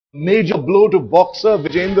Major blow to boxer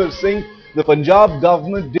Vijender Singh. The Punjab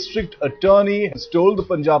government district attorney has told the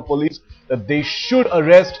Punjab police that they should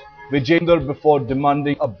arrest Vijender before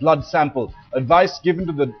demanding a blood sample. Advice given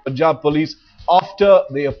to the Punjab police after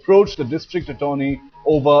they approached the district attorney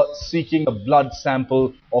over seeking a blood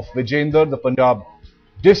sample of Vijender. The Punjab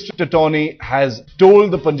district attorney has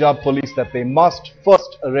told the Punjab police that they must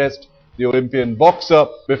first arrest the Olympian boxer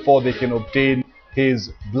before they can obtain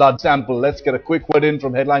his blood sample. Let's get a quick word in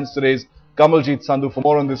from Headlines Today's Kamaljeet Sandhu for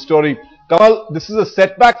more on this story. Kamal, this is a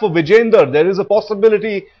setback for Vijender. There is a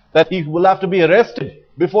possibility that he will have to be arrested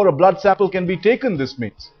before a blood sample can be taken, this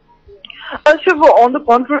means. Shiv, on the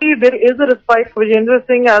contrary, there is a respite for Vijender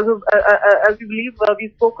Singh. As you believe,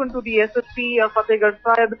 we've spoken to the SSP Fatehgarh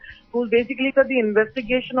Sahib, who basically said the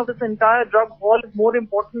investigation of this entire drug haul is more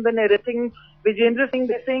important than arresting Vijender Singh.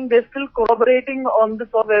 They're saying they're still corroborating on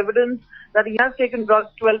this sort of evidence that he has taken drugs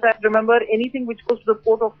 12 times. Remember, anything which goes to the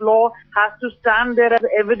court of law has to stand there as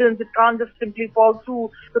evidence. It can't just simply fall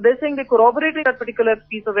through. So they're saying they're corroborating that particular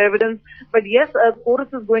piece of evidence. But yes, chorus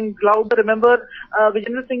is going louder. Remember,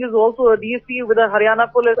 Vijender Singh is also a DSP with the Haryana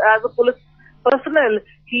police. As a police personnel,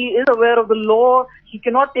 he is aware of the law. He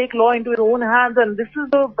cannot take law into his own hands, and this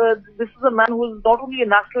is a man who is not only a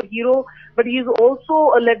national hero, but he is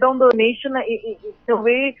also let down the nation in a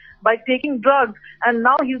way by taking drugs. And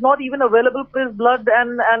now he's not even available for his blood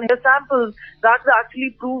and his samples that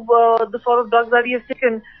actually prove the sort of drugs that he has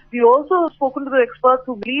taken. We also spoken to the experts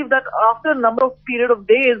who believe that after a number of period of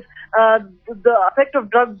days, the effect of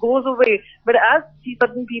drug goes away. But as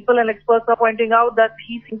certain people and experts are pointing out that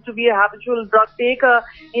he seems to be a habitual drug taker,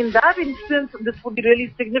 in that instance, this would be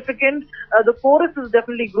really significant. The chorus is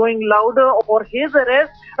definitely growing louder for his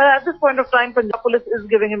arrest. But at this point of time, Punjab police is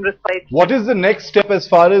giving him respite. What is the next step as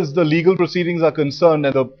far as the legal proceedings are concerned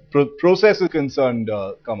and the process is concerned,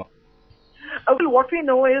 Kama? Well, what we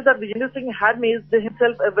know is that Vijender Singh had made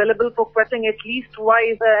himself available for questioning at least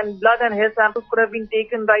twice, and blood and hair samples could have been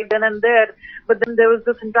taken right then and there. But then there was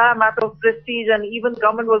this entire matter of prestige, and even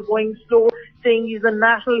government was going slow, saying he's a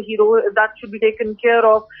national hero, that should be taken care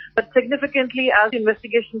of. But significantly, as the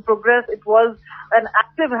investigation progressed, it was an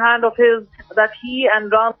active hand of his that he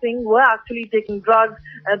and Ram Singh were actually taking drugs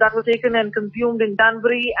that were taken and consumed in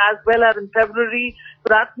January as well as in February.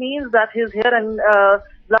 So that means that his hair and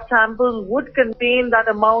blood samples would contain that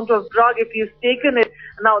amount of drug if he's taken it.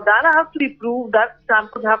 Now that has to be proved, that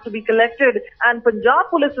samples have to be collected, and Punjab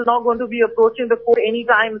police is now going to be approaching the court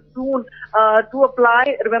anytime soon to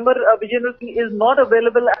apply. Remember, Vijender Singh is not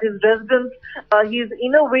available at his residence. He's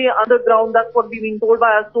in a way underground. That's what we've been told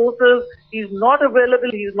by our sources. He's not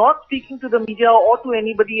available. He's not speaking to the media or to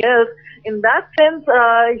anybody else. In that sense,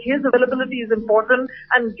 his availability is important,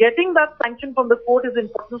 and getting that sanction from the court is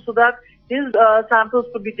important so that his samples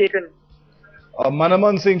could be taken.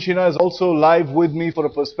 Manaman Singh Shina is also live with me for a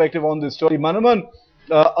perspective on this story. Manaman,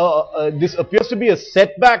 this appears to be a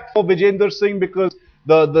setback for Vijender Singh because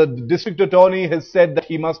the district attorney has said that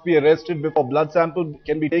he must be arrested before blood sample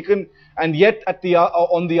can be taken, and yet at the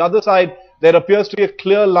on the other side there appears to be a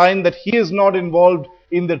clear line that he is not involved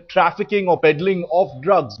in the trafficking or peddling of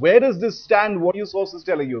drugs. Where does this stand? What are your sources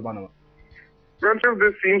telling you, Manaman? Well, sir,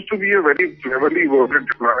 this seems to be a very cleverly worded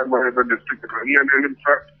reply by the district attorney, and in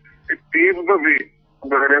fact, it paves the way for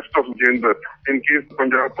the arrest of Vijender in case the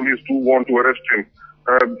Punjab police do want to arrest him.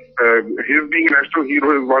 His being a national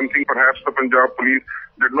hero is one thing. Perhaps the Punjab police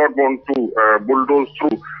did not want to bulldoze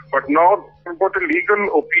through, but now they've got a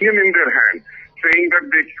legal opinion in their hand, saying that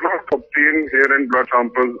they cannot obtain hair and blood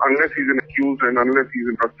samples unless he's an accused and unless he's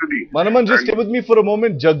in custody. Manaman, just stay with me for a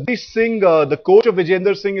moment. Jagdish Singh, the coach of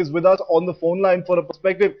Vijender Singh, is with us on the phone line for a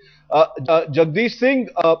perspective. Jagdish Singh,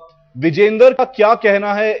 Vijender का क्या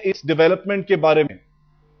कहना है इस development के बारे में?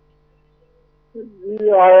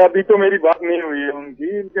 अभी तो मेरी बात नहीं हुई है उनकी,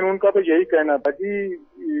 लेकिन उनका तो यही कहना था कि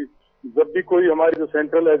जब भी कोई हमारी जो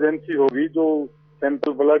सेंट्रल एजेंसी होगी जो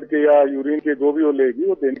सैंपल ब्लड के या यूरिन के जो भी वो लेगी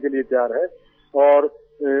वो देने के लिए तैयार है, और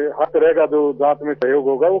हर तरह का जो जांच में सहयोग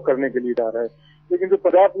होगा वो करने के लिए तैयार है। लेकिन जो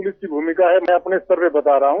पंजाब पुलिस की भूमिका है, मैं अपने स्तर पे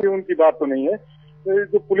बता रहा हूँ कि उनकी बात तो नहीं है।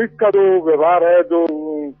 जो पुलिस का जो व्यवहार है, जो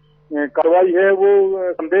कार्रवाई है, वो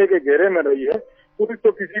संदेह के घेरे में रही है। पुलिस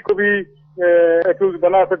तो किसी को भी एक्यूज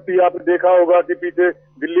बना सकती है। आपने देखा होगा कि पीछे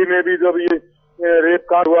दिल्ली में भी जब ये रेप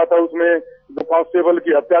कांड हुआ था, उसमें जो कांस्टेबल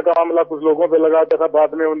की हत्या का मामला कुछ लोगों पे लगा दिया था,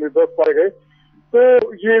 बाद में वो निर्दोष पाए गए।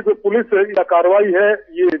 तो ये जो पुलिस या कार्रवाई है,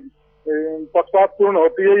 ये पक्षपातपूर्ण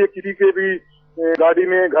होती है। ये किसी के भी गाड़ी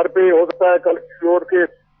में, घर पे हो सकता है, कलेक्टर फ्लोर के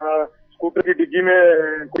स्कूटर की डिग्गी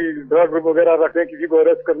में कोई ड्रग वगैरह रखें, किसी को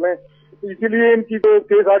अरेस्ट कर लें, इसीलिए इनकी जो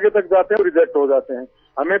केस आगे तक जाते हैं वो रिजेक्ट हो जाते हैं।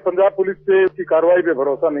 हमें पंजाब पुलिस से उसकी कार्रवाई पे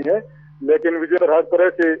भरोसा नहीं है। लेकिन विजेंद्र हर तरह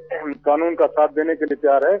से कानून का साथ देने के लिए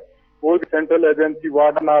तैयार है। कोई भी सेंट्रल एजेंसी,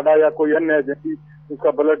 वार्डन, आडा या कोई अन्य एजेंसी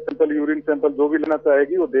उसका ब्लड सैंपल, यूरिन सैंपल जो भी लेना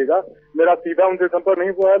चाहेगी वो देगा। मेरा सीधा उनसे संपर्क नहीं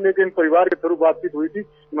हुआ, लेकिन परिवार के थ्रू बातचीत हुई थी।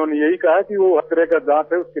 उन्होंने यही कहा कि वो हर तरह का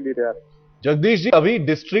जांच है उसके लिए तैयार है। जगदीश जी, अभी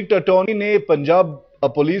डिस्ट्रिक्ट अटॉर्नी ने पंजाब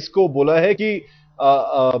पुलिस को बोला है कि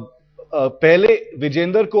पहले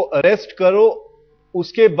विजेंदर को अरेस्ट करो,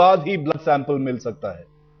 उसके बाद ही ब्लड सैंपल मिल सकता है।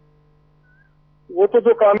 वो तो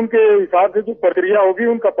जो कानून के हिसाब से जो प्रक्रिया होगी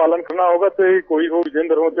उनका पालन करना होगा, चाहे कोई हो,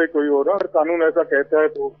 विजेंद्र हो चाहे कोई हो। अगर कानून ऐसा कहता है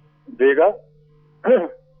तो देगा।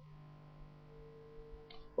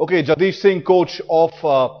 Okay, Jagdish Singh, coach of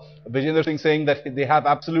Vijender Singh, saying that they have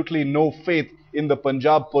absolutely no faith in the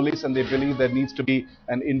Punjab police and they believe there needs to be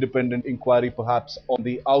an independent inquiry perhaps on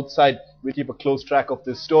the outside. We keep a close track of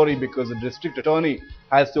this story because the district attorney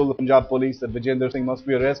has told the Punjab police that Vijender Singh must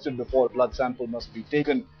be arrested before a blood sample must be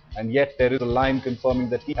taken, and yet there is a line confirming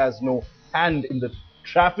that he has no hand in the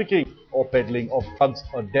trafficking or peddling of drugs.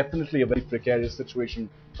 Definitely a very precarious situation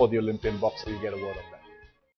for the Olympian boxer. You get a word of that.